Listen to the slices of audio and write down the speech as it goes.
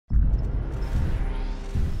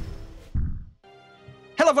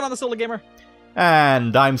Hello, everyone on the Solar Gamer.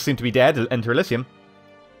 And I'm soon to be dead, EnterElysium.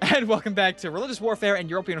 And welcome back to Religious Warfare and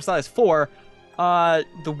Europa Universalis IV,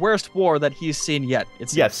 the worst war that he's seen yet.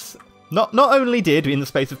 Yes. Not only did, in the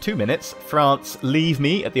space of 2 minutes, France leave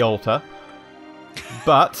me at the altar,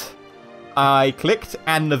 but I clicked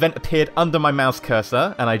and an event appeared under my mouse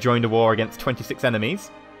cursor, and I joined a war against 26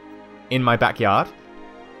 enemies in my backyard.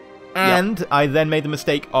 And I then made the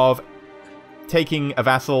mistake of taking a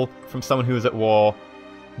vassal from someone who was at war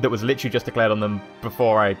that was literally just declared on them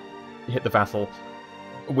before I hit the vassal,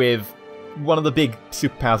 with one of the big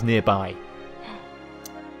superpowers nearby.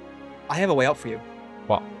 I have a way out for you.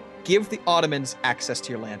 What? Give the Ottomans access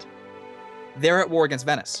to your land. They're at war against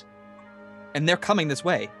Venice. And they're coming this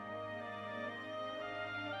way.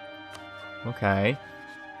 Okay.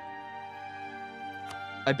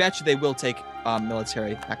 I bet you they will take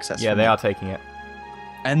military access. Yeah, they are taking it.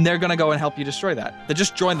 And they're going to go and help you destroy that. They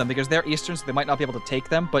just join them because they're Eastern, so they might not be able to take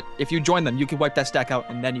them. But if you join them, you can wipe that stack out,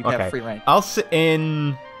 and then you can have free reign. I'll sit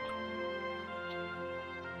in...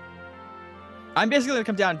 I'm basically going to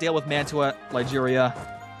come down and deal with Mantua, Liguria,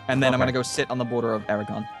 and then I'm going to go sit on the border of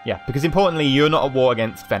Aragon. Yeah, because importantly, you're not at war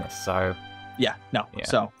against Venice, so... Yeah, no. Yeah.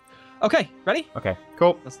 So, okay, ready? Okay,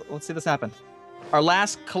 cool. Let's see this happen. Our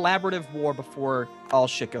last collaborative war before all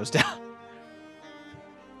shit goes down.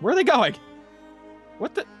 Where are they going?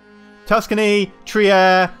 What the? Tuscany,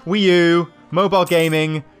 Trier, Wii U, mobile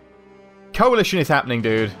gaming. Coalition is happening,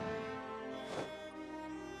 dude.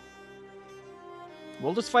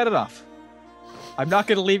 We'll just fight it off. I'm not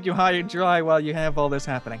going to leave you high and dry while you have all this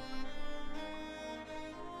happening.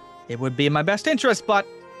 It would be in my best interest, but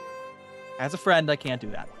as a friend, I can't do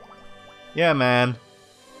that. Yeah, man.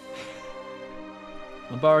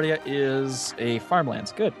 Lombardia is a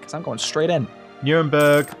farmlands. Good, because I'm going straight in.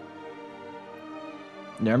 Nuremberg.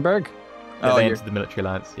 Nuremberg? Yeah, they entered the military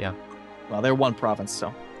alliance, yeah. Well, they're one province,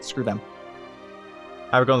 so screw them.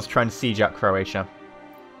 Aragon's trying to siege out Croatia.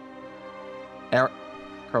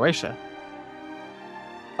 Croatia?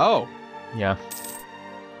 Oh. Yeah.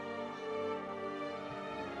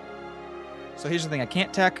 So here's the thing. I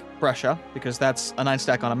can't attack Prussia, because that's a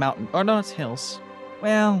 9-stack on a mountain. Oh, no, it's hills.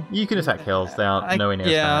 Well... You can attack hills. They aren't nowhere near.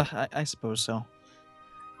 Yeah, I suppose so.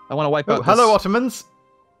 I want to wipe out this... Hello, Ottomans!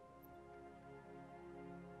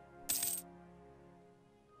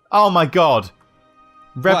 Oh my god!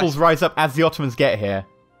 Rebels rise up as the Ottomans get here.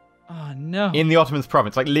 Oh no. In the Ottomans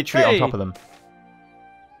province, like literally on top of them.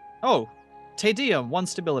 Oh, Te Deum, 1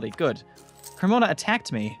 stability, good. Cremona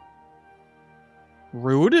attacked me.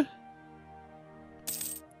 Rude?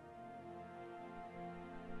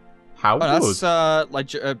 How would? That's, like,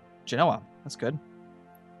 Genoa. That's good.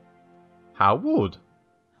 How would?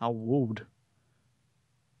 How would?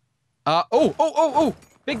 Oh!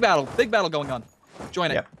 Big battle going on.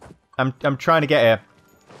 Join it. Yeah. I'm trying to get here.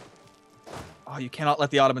 Oh, you cannot let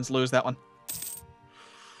the Ottomans lose that one.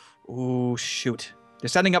 Ooh, shoot. They're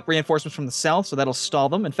sending up reinforcements from the south, so that'll stall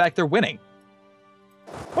them. In fact, they're winning.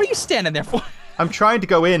 What are you standing there for? I'm trying to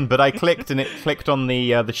go in, but I clicked and it clicked on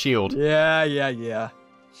the shield. Yeah.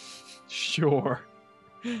 Sure.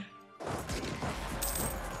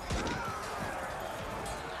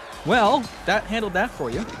 Well, that handled that for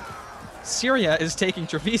you. Syria is taking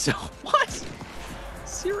Treviso. What?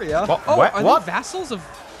 Syria? What? Oh, what? Are they vassals of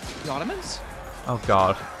the Ottomans? Oh,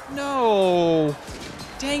 God. No.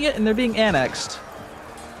 Dang it, and they're being annexed.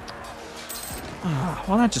 Oh,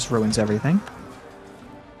 well, that just ruins everything.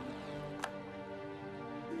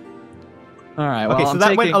 All right, well, okay, so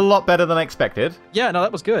that went a lot better than I expected. Yeah, no,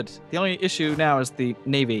 that was good. The only issue now is the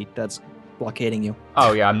Navy that's blockading you.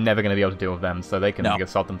 Oh, yeah, I'm never going to be able to deal with them, so they can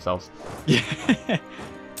assault themselves. Yeah.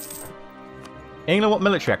 England want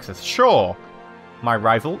military access. Sure. My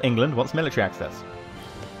rival, England, wants military access.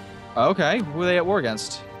 Okay, who are they at war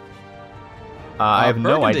against? I have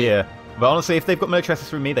no idea. But honestly, if they've got military access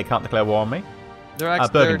through me, they can't declare war on me.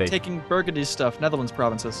 They're taking Burgundy stuff, Netherlands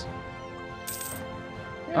provinces.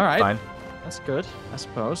 Yeah, all right. Fine. That's good, I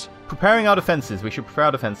suppose. Preparing our defenses. We should prepare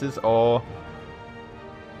our defenses, or...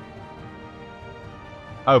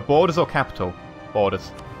 Oh, borders or capital?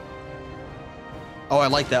 Borders. Oh, I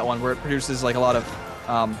like that one, where it produces like a lot of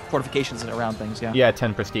fortifications around things, yeah. Yeah,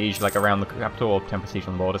 10 prestige, like around the capital, or 10 prestige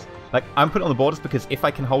on the borders. Like, I'm putting on the borders because if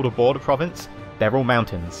I can hold a border province, they're all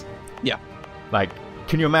mountains. Yeah. Like,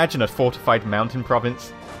 can you imagine a fortified mountain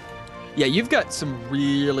province? Yeah, you've got some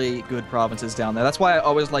really good provinces down there. That's why I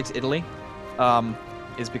always liked Italy,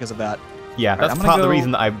 is because of that. Yeah, that's part of the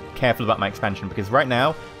reason that I'm careful about my expansion, because right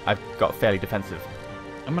now, I've got fairly defensive.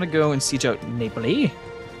 I'm gonna go and siege out Napoli.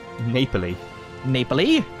 Napoli.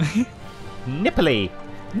 Napoli? Nippoli.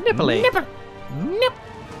 Nippoli. Nip.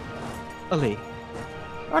 Ali.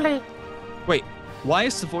 Ollie. Wait, why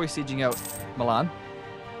is Savoy sieging out Milan?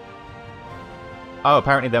 Oh,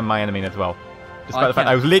 apparently they're my enemy as well. Despite the fact can't-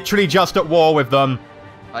 I was literally just at war with them.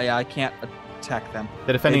 Yeah, I can't attack them.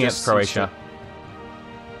 They're defending They against just sieged Croatia.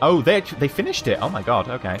 Oh, they finished it. Oh my god,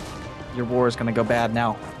 okay. Your war is gonna go bad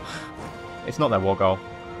now. It's not their war goal.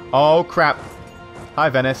 Oh crap. Hi,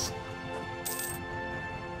 Venice.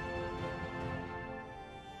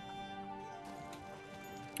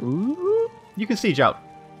 Ooh. You can siege out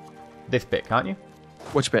this bit, can't you?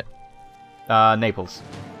 Which bit? Naples.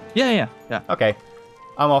 Yeah. Okay.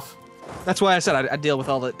 I'm off. That's why I said I'd deal with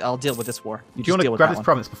I'll deal with this war. Do you want to grab this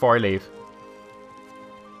province before I leave?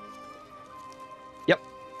 Yep.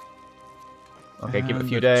 Okay, give it a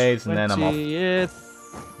few days and then I'm off.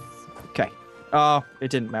 20th. Okay. Oh, it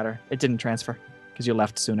didn't matter. It didn't transfer because you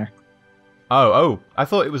left sooner. Oh, I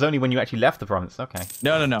thought it was only when you actually left the province. Okay.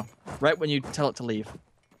 No. Right when you tell it to leave.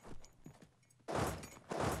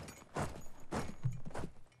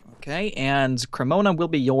 Okay, and Cremona will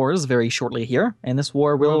be yours very shortly here, and this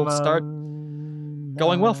war will start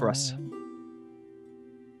going well for us.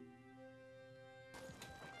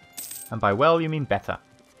 And by well, you mean better.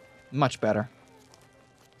 Much better.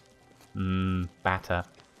 Better.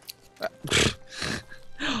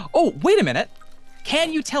 Oh, wait a minute.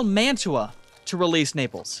 Can you tell Mantua to release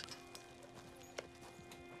Naples?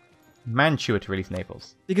 Mantua to release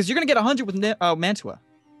Naples. Because you're going to get 100 with Mantua.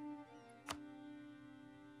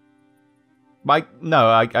 No,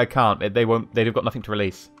 I can't. They won't. They've got nothing to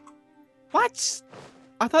release. What?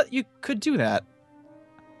 I thought you could do that.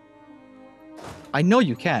 I know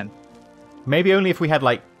you can. Maybe only if we had,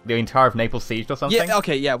 like, the entire of Naples sieged or something? Yeah,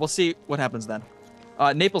 okay, yeah, we'll see what happens then.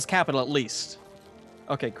 Naples capital, at least.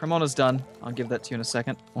 Okay, Cremona's done. I'll give that to you in a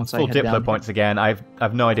second. Once Full I head Diplo down. points again.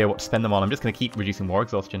 I've no idea what to spend them on. I'm just going to keep reducing war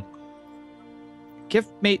exhaustion. Give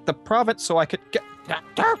me the province so I could get...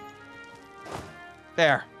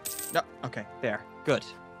 There. No, okay, there. Good.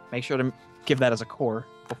 Make sure to give that as a core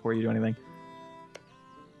before you do anything.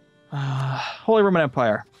 Holy Roman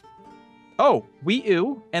Empire. Oh, Wii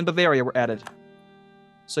U and Bavaria were added.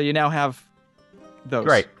 So you now have those.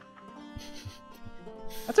 Great.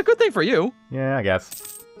 That's a good thing for you. Yeah, I guess.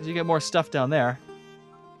 Because you get more stuff down there.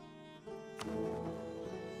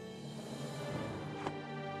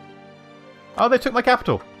 Oh, they took my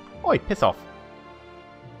capital. Oi, piss off.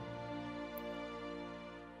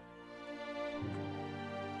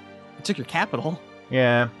 It took your capital.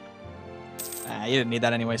 Yeah. You didn't need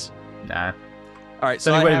that anyways. Nah. All right, It's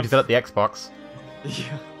so only I when we have, develop the Xbox.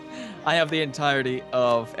 yeah, I have the entirety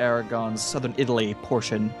of Aragon's southern Italy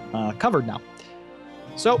portion covered now.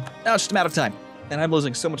 So now it's just a matter of time. And I'm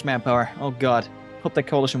losing so much manpower. Oh god. Hope that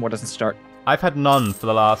coalition war doesn't start. I've had none for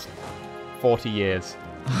the last 40 years.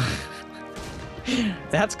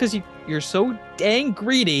 That's because you're so dang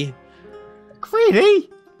greedy. Greedy?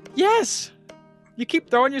 Yes! You keep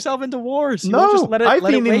throwing yourself into wars. You No, won't just let it, I've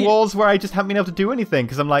let been it in wait. wars where I just haven't been able to do anything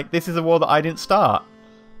because I'm like, this is a war that I didn't start.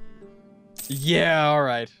 Yeah,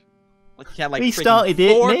 alright. Like you had like He freaking started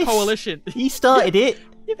it, 4 miss. coalition. He started it.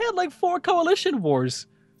 You've had like 4 coalition wars.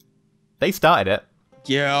 They started it.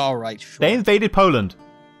 Yeah, alright, sure. They invaded Poland.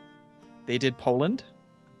 They did Poland?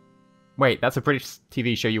 Wait, that's a British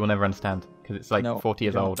TV show you will never understand because it's like No, 40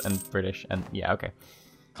 years you don't. old and British and yeah, okay.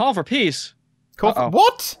 Call for peace. Call for- Uh-oh.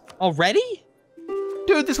 What? Already?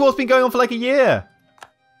 Dude, this war's been going on for like a year.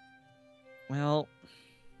 Well,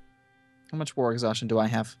 how much war exhaustion do I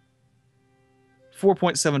have?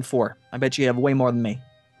 4.74. I bet you have way more than me.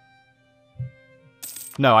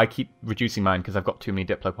 No, I keep reducing mine because I've got too many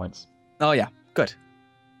Diplo points. Oh yeah, good.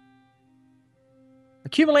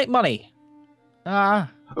 Accumulate money. How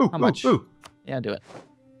much? Ooh. Yeah, do it.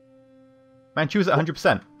 Manchu's at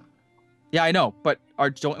 100%. Yeah, I know, but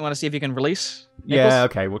don't you want to see if you can release Naples? Yeah,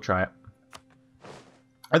 okay, we'll try it.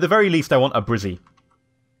 At the very least, I want a Brizzy.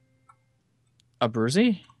 A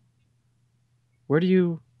Bruzy? Where do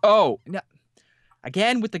you... Oh, no.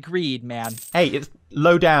 Again with the greed, man. Hey, it's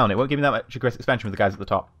low down. It won't give me that much aggressive expansion with the guys at the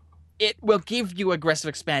top. It will give you aggressive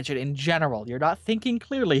expansion in general. You're not thinking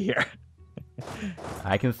clearly here.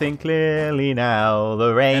 I can think clearly now.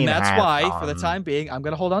 The rain And that's has why, gone. for the time being, I'm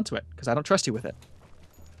going to hold on to it, because I don't trust you with it.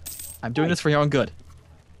 I'm doing this for your own good.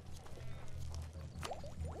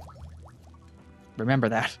 Remember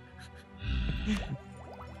that.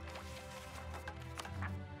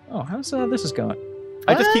 Oh, how's this is going?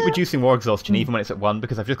 I just keep reducing war exhaustion even when it's at 1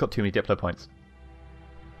 because I've just got too many Diplo points.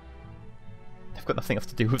 I've got nothing else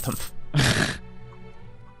to do with them.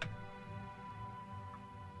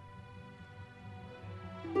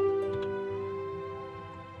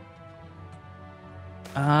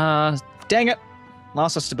 Dang it.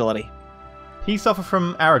 Loss of stability. Peace offer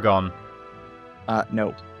from Aragon.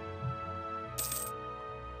 No.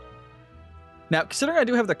 Now, considering I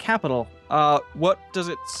do have the capital, what does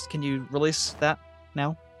it... Can you release that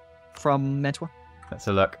now from Mentor? Let's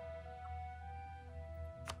have a look.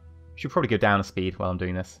 Should probably go down a speed while I'm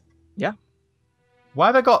doing this. Yeah. Why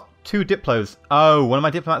have I got 2 Diplos? Oh, one of my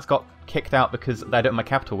diplomats got kicked out because they don't have my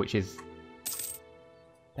capital, which is...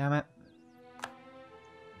 Damn it.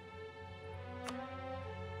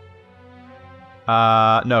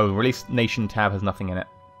 No, release nation tab has nothing in it.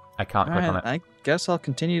 I can't click on it. I guess I'll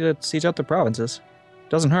continue to siege out the provinces.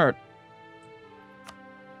 Doesn't hurt.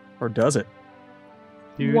 Or does it?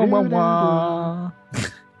 Wah, wah, wah.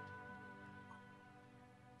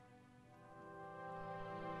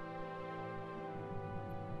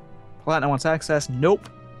 Platinum wants access. Nope.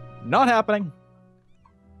 Not happening.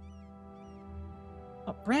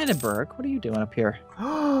 Oh, Brandenburg, what are you doing up here?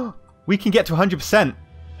 We can get to 100%.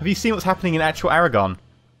 Have you seen what's happening in actual Aragon?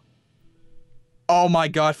 Oh my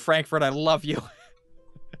god, Frankfurt, I love you.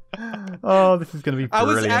 Oh, this is going to be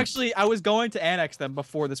brilliant. I was going to annex them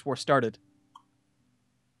before this war started.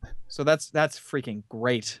 So that's freaking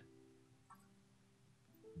great.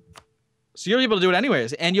 So you'll be able to do it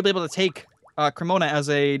anyways, and you'll be able to take Cremona as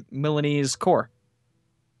a Milanese core.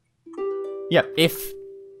 Yeah, if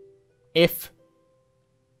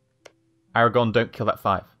Aragon don't kill that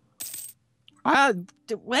 5.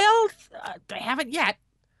 Well, they haven't yet.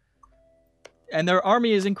 And their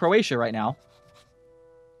army is in Croatia right now.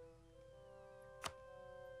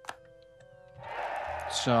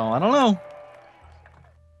 So, I don't know.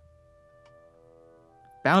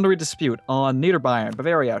 Boundary dispute on Niederbayern,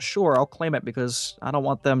 Bavaria. Sure, I'll claim it because I don't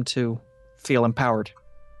want them to feel empowered.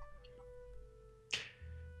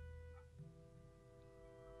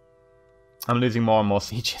 I'm losing more and more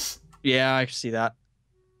sieges. Yeah, I see that.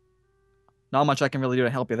 Not much I can really do to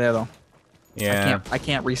help you there, though. Yeah. I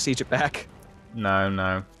can't re-siege it back.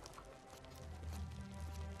 No.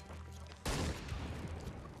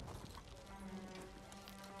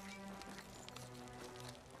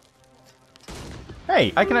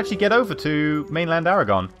 Hey, I can actually get over to mainland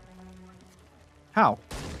Aragon. How?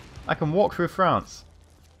 I can walk through France.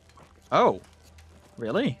 Oh.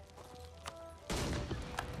 Really?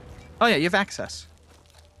 Oh yeah, you have access.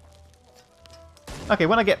 Okay,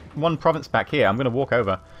 when I get 1 province back here, I'm going to walk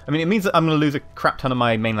over. I mean, it means that I'm going to lose a crap ton of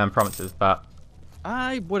my mainland provinces, but...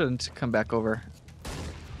 I wouldn't come back over.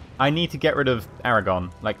 I need to get rid of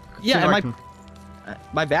Aragon. Like, yeah, and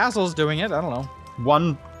my vassal's doing it. I don't know.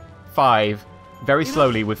 1-5, very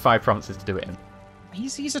slowly with 5 provinces to do it in.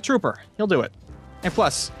 He's a trooper. He'll do it. And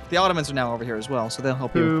plus, the Ottomans are now over here as well, so they'll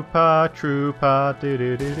help you. Trooper,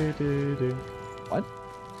 do. What?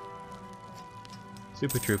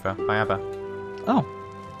 Super Trooper by ABBA. Oh.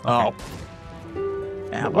 Okay. Oh.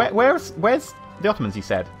 ABBA. Where's the Ottomans, you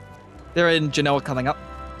said? They're in Genoa coming up.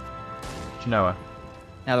 Genoa.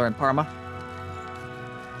 Now they're in Parma.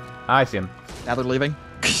 I see them. Now they're leaving.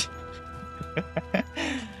 Bye.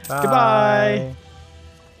 Goodbye.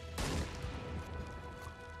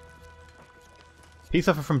 Peace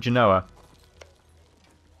offer from Genoa.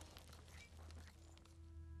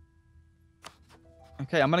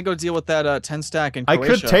 Okay, I'm gonna go deal with that 10 stack in Croatia. I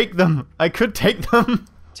could take them.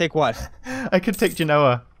 Take what? I could take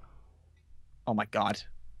Genoa. Oh my god.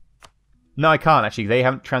 No, I can't actually. They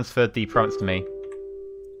haven't transferred the province to me.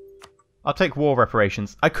 I'll take war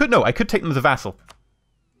reparations. I could take them as a vassal.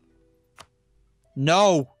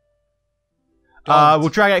 No. We'll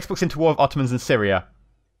drag Xbox into war with Ottomans in Syria.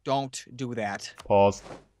 Don't do that. Pause.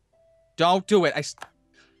 Don't do it.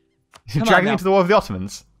 Dragging into the war with the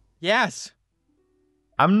Ottomans? Yes.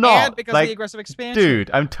 I'm not. And because of the aggressive expansion.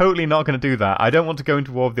 Dude, I'm totally not going to do that. I don't want to go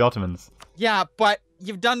into war with the Ottomans. Yeah, but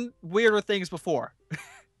you've done weirder things before.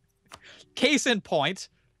 Case in point,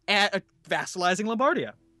 at vassalizing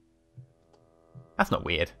Lombardia. That's not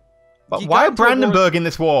weird. But why are Brandenburg in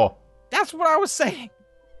this war? That's what I was saying.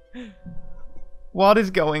 What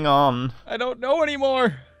is going on? I don't know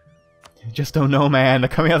anymore. I just don't know, man. They're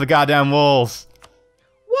coming out of the goddamn walls.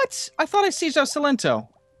 What? I thought I sieged out Salento.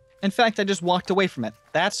 In fact, I just walked away from it.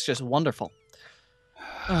 That's just wonderful.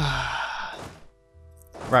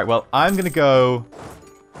 Right, well, I'm going to go...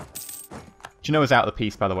 Genoa's out of the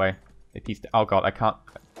piece, by the way. They pieced it. Oh god, I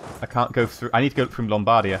can't go through... I need to go through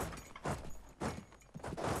Lombardia.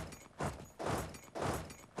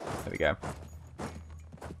 There we go.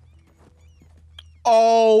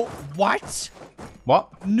 Oh, what?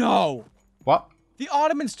 What? No. What? The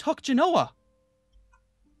Ottomans took Genoa.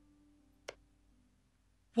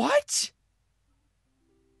 What?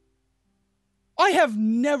 I have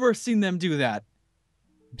never seen them do that.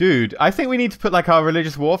 Dude, I think we need to put like our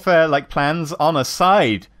religious warfare like plans on a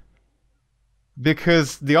side.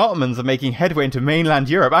 Because the Ottomans are making headway into mainland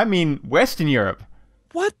Europe. I mean, Western Europe.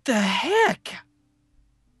 What the heck?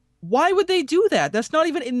 Why would they do that? That's not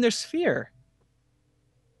even in their sphere.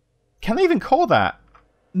 Can they even call that?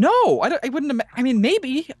 No, I wouldn't. I mean,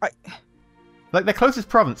 maybe. Like, their closest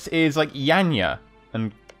province is, like, Yanya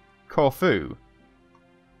and Corfu.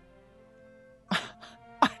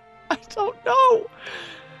 I don't know.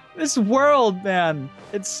 This world, man.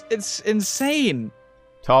 It's insane.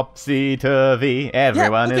 Topsy-turvy,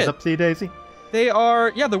 everyone is upsy-daisy. They're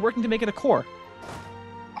working to make it a core.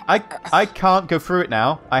 I can't go through it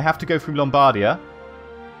now. I have to go through Lombardia.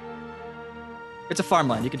 It's a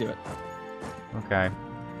farmland, you can do it. Okay.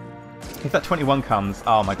 If that 21 comes,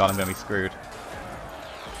 oh my god, I'm going to be screwed.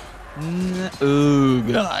 Ooh,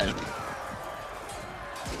 god.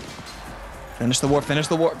 Finish the war,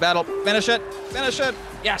 battle, finish it!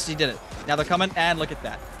 Yes, he did it. Now they're coming, and look at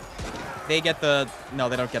that. They get no,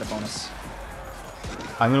 they don't get a bonus.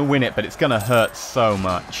 I'm going to win it, but it's going to hurt so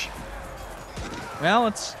much. Well,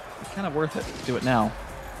 it's kind of worth it to do it now.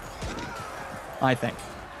 I think.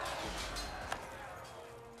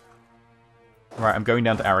 Right, I'm going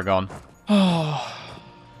down to Aragon. Oh,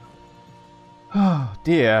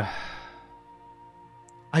 dear.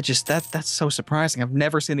 That's so surprising. I've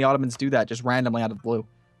never seen the Ottomans do that just randomly out of the blue.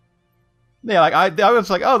 Yeah, like, I was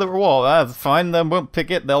like, oh, the war, that's fine, then won't pick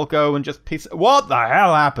it, they'll go and just piece... What the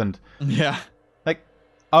hell happened? Yeah. Like,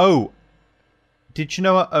 oh, did you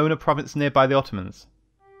know I own a province nearby the Ottomans?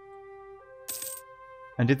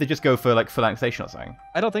 And did they just go for, like, full annexation or something?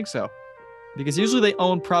 I don't think so. Because usually they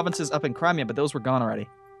own provinces up in Crimea, but those were gone already.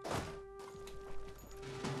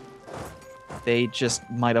 They just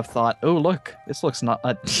might have thought, oh, look, this looks not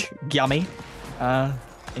yummy.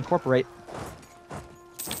 Incorporate.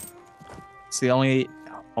 It's the only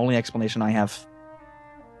explanation I have.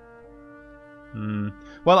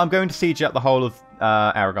 Well, I'm going to siege out the whole of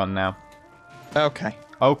Aragon now. Okay.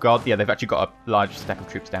 Oh god, yeah, they've actually got a large stack of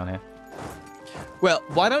troops down here. Well,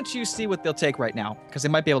 why don't you see what they'll take right now? Because they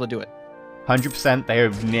might be able to do it. 100%, they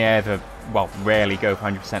have never, well, rarely go for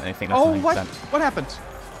 100% anything less than 100%. What happened?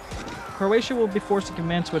 Croatia will be forced to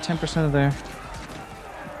command to a 10% of their...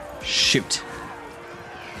 Shoot.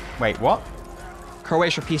 Wait, what?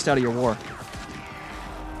 Croatia pieced out of your war.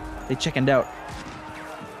 They chickened out.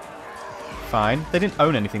 Fine. They didn't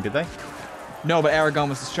own anything, did they? No, but Aragon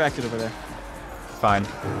was distracted over there. Fine.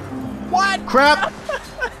 What? Crap!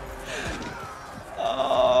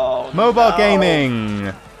 Oh, Mobile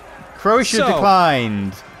gaming! Croatia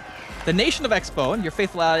declined. The nation of Expo, your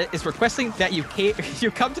faithful ally, is requesting that you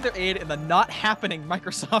come to their aid in the not happening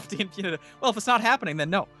Microsoftian punitive. Well, if it's not happening, then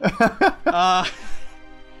no.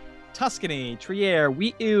 Tuscany, Trier,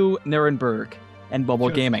 Wii-U, Nuremberg, and mobile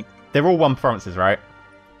gaming. They're all one provinces, right?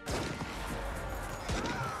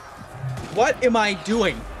 What am I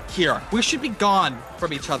doing here? We should be gone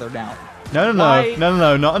from each other now. No,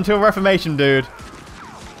 not until Reformation, dude.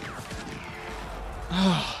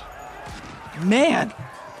 Man.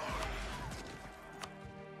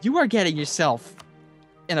 You are getting yourself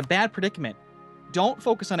in a bad predicament. Don't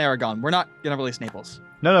focus on Aragon. We're not going to release Naples.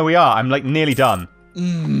 No, we are. I'm, like, nearly done.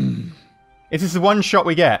 This is the one shot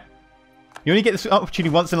we get. You only get this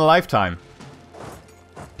opportunity once in a lifetime.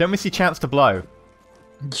 Don't miss your chance to blow.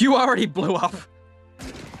 You already blew up.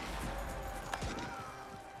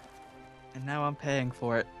 And now I'm paying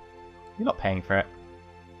for it. You're not paying for it.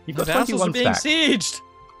 You've got The vassals 21 are being stack. sieged.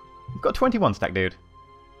 You've got 21 stack, dude.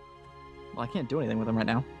 Well, I can't do anything with them right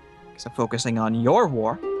now. Because I'm focusing on your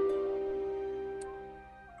war.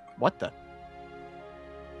 What the?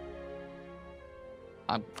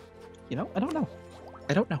 You know, I don't know.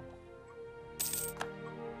 I don't know.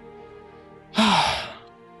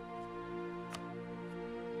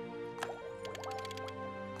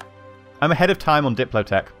 I'm ahead of time on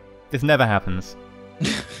Diplotech. This never happens.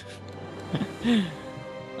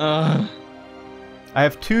 I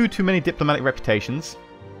have too many diplomatic reputations.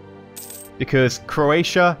 Because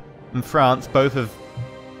Croatia and France both have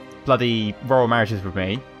bloody royal marriages with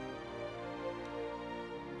me.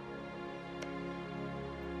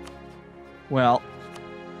 Well,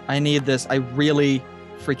 I need this. I really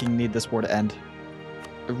freaking need this war to end.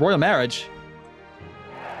 A royal marriage?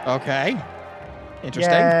 Okay.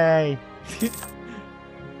 Interesting. Yay!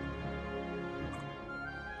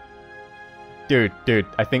 Dude,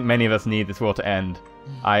 I think many of us need this war to end.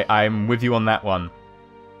 I'm with you on that one.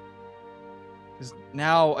 Because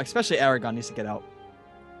now, especially Aragon needs to get out.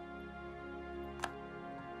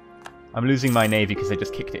 I'm losing my navy because they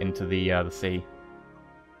just kicked it into the sea.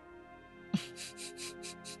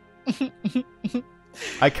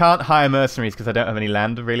 I can't hire mercenaries because I don't have any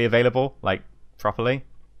land really available, like, properly.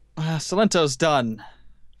 Salento's done.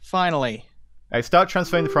 Finally. Right, start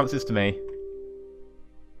transferring the provinces to me.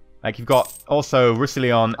 Like, you've got also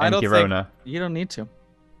Roussillon and Girona. You don't need to.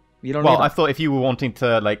 You don't Well, need I thought if you were wanting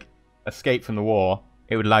to, like, escape from the war,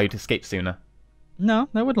 it would allow you to escape sooner. No,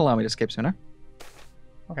 that wouldn't allow me to escape sooner.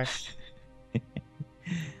 Okay.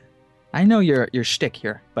 I know your shtick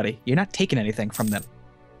here, buddy. You're not taking anything from them.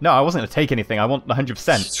 No, I wasn't going to take anything. I want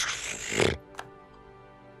 100%.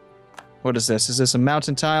 What is this? Is this a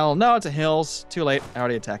mountain tile? No, it's a hills. Too late. I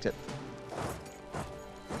already attacked it.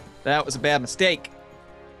 That was a bad mistake.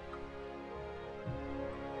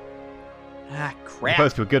 Ah, crap.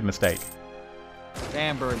 Opposed to a good mistake.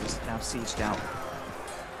 Bamberg is now sieged out.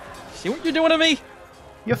 See what you're doing to me?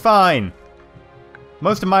 You're fine.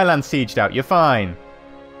 Most of my land's sieged out. You're fine.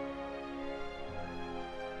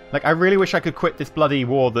 Like, I really wish I could quit this bloody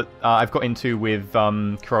war that I've got into with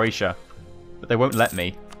Croatia. But they won't let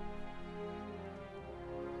me.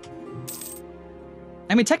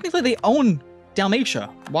 I mean, technically they own Dalmatia.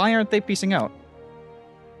 Why aren't they piecing out?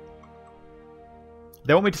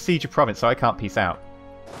 They want me to siege a province, so I can't peace out.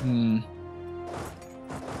 Hmm.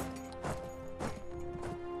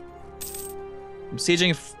 I'm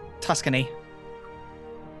sieging Tuscany.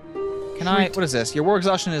 Can I... What is this? Your war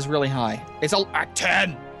exhaustion is really high. It's at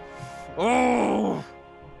 10! Oh!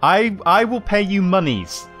 I will pay you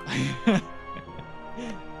monies. There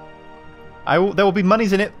will be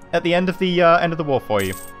monies in it at the end of the war for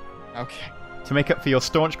you. Okay. To make up for your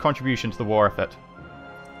staunch contribution to the war effort.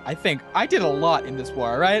 I think I did a lot in this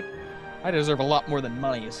war, right? I deserve a lot more than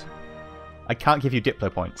monies. I can't give you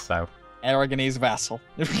Diplo points, so... Aragonese vassal.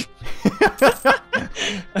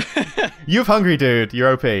 You've hungry, dude.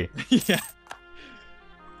 You're OP. Yeah.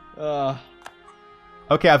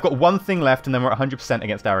 Okay, I've got one thing left, and then we're at 100%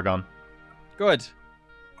 against Aragon. Good.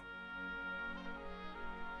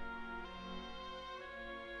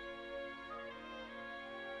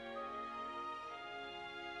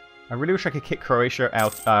 I really wish I could kick Croatia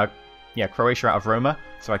out. Croatia out of Roma,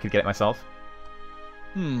 so I could get it myself.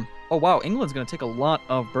 Oh wow, England's gonna take a lot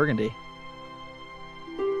of Burgundy.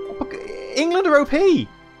 England are OP.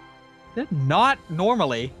 They're not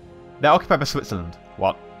normally. They're occupied by Switzerland.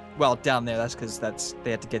 What? Well, down there, that's because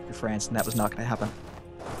they had to get through France, and that was not going to happen.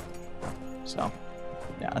 So,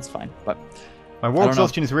 yeah, that's fine. But my war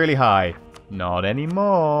exhaustion is really high. Not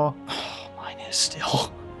anymore. Mine is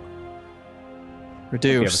still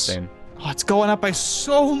reduced. Soon. Oh, it's going up by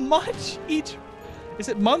so much each. Is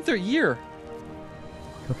it month or year?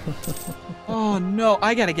 Oh no,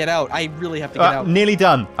 I gotta get out. I really have to get out. Nearly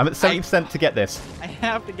done. I'm at 70% to get this. I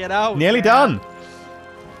have to get out. Nearly done.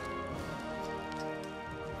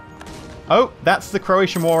 Oh, that's the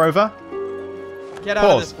Croatian war over. Get out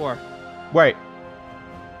of this war. Wait.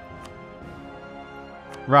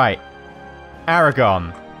 Right.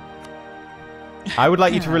 Aragon. I would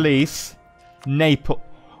like you to release Naples.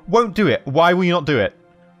 Won't do it. Why will you not do it?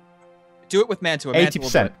 Do it with Mantua.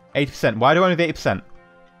 80%. 80%. Why do I only have 80%?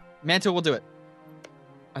 Mantua will do it.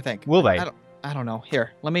 I think. Will they? I don't know.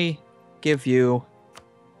 Here, let me give you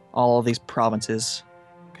all of these provinces.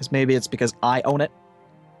 Because maybe it's because I own it.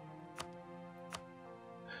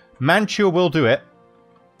 Mantua will do it.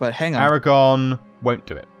 But hang on. Aragon won't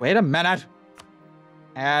do it. Wait a minute.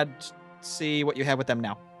 See what you have with them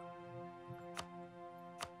now.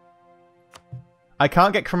 I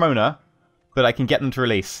can't get Cremona, but I can get them to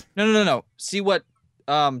release. No. See what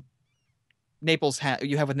Naples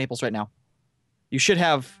you have with Naples right now. You should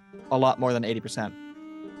have a lot more than 80%.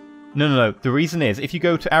 No. The reason is, if you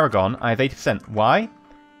go to Aragon, I have 80%. Why?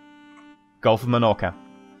 Gulf of Minorca.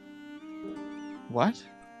 What?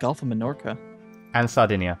 Gulf of Minorca? And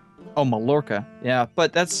Sardinia. Oh, Mallorca. Yeah,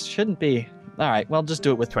 but that shouldn't be... Alright, well, just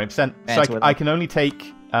do it with 20%. So I can only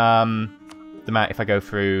take the mat if I go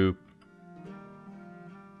through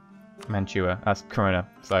Mantua. That's Corona.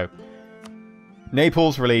 So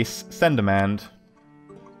Naples, release, send demand.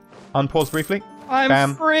 Unpause briefly.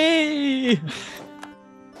 I'm free!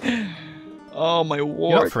 Oh, my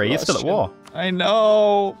war. You're not free, you're still at war. I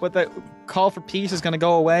know, but the call for peace is going to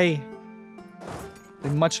go away.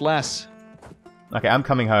 Much less. Okay, I'm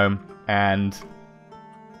coming home, and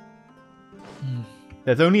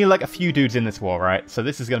there's only like a few dudes in this war, right? So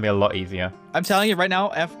this is going to be a lot easier. I'm telling you right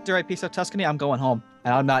now, after I peace out Tuscany, I'm going home.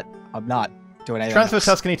 And I'm not doing anything Transfer else.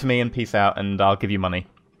 Tuscany to me and peace out, and I'll give you money.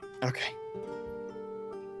 Okay.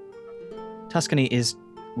 Tuscany is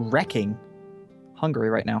wrecking Hungary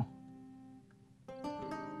right now.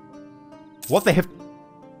 What they have...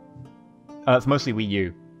 it's mostly Wii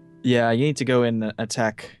U. Yeah, you need to go and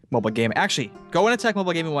attack mobile gaming. Actually, go and attack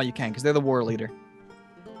mobile gaming while you can, because they're the war leader.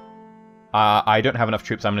 I don't have enough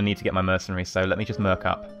troops. I'm going to need to get my mercenaries, so let me just merc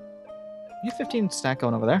up. You have 15 stack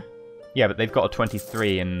going over there. Yeah, but they've got a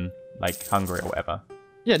 23 in, like, Hungary or whatever.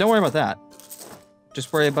 Yeah, don't worry about that.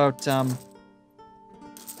 Just worry about,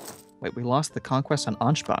 Wait, we lost the conquest on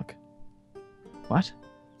Ansbach. What?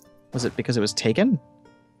 Was it because it was taken?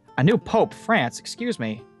 A new pope, France, excuse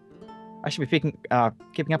me. I should be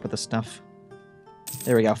keeping up with this stuff.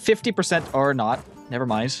 There we go. 50% or not. Never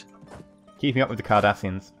mind. Keeping up with the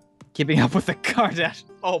Cardassians. Keeping up with the Kardashians.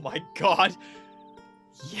 Oh my god.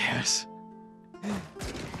 Yes.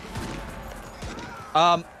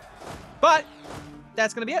 But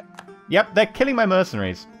that's gonna be it. Yep, they're killing my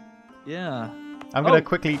mercenaries. Yeah. I'm gonna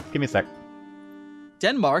quickly... Give me a sec.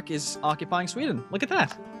 Denmark is occupying Sweden. Look at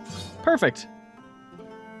that. Perfect.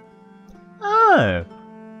 Oh.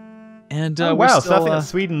 And wow, still, so I think that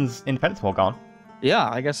Sweden's independence war gone. Yeah,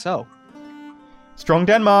 I guess so. Strong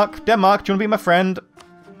Denmark. Denmark, do you want to be my friend?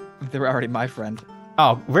 They're already my friend.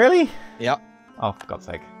 Oh, really? Yep. Oh, for God's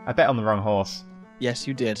sake. I bet on the wrong horse. Yes,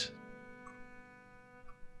 you did.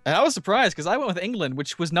 And I was surprised because I went with England,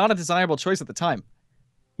 which was not a desirable choice at the time.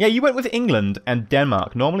 Yeah, you went with England and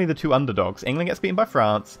Denmark. Normally the two underdogs. England gets beaten by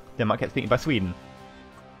France. Denmark gets beaten by Sweden.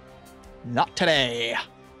 Not today.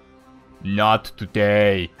 Not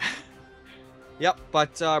today. Yep,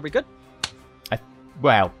 but are we good?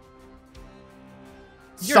 Well,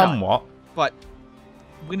 You're somewhat. Not, but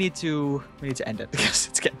we need to end it because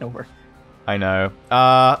it's getting over. I know.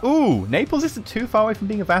 Ooh, Naples isn't too far away from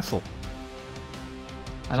being a vassal.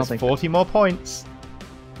 I don't think 40 more points.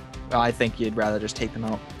 I think you'd rather just take them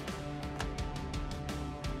out.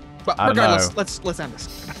 But I don't regardless, know. let's end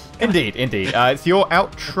this. Indeed. It's your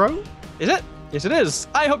outro? Is it? Yes, it is.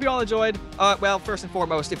 I hope you all enjoyed. Well, first and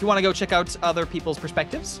foremost, if you want to go check out other people's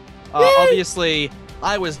perspectives, obviously,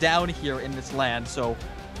 I was down here in this land, so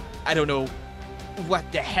I don't know what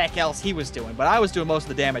the heck else he was doing, but I was doing most of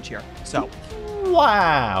the damage here, so.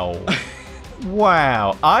 Wow.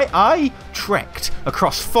 Wow. I trekked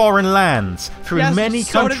across foreign lands through many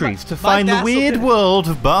countries to find the weird world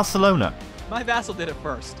of Barcelona. My vassal did it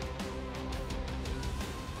first.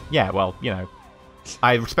 Yeah, well, you know,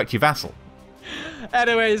 I respect your vassal.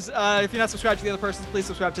 Anyways, if you're not subscribed to the other persons, please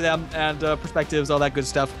subscribe to them, and perspectives, all that good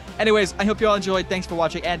stuff. Anyways, I hope you all enjoyed. Thanks for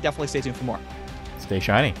watching, and definitely stay tuned for more. Stay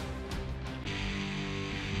shiny.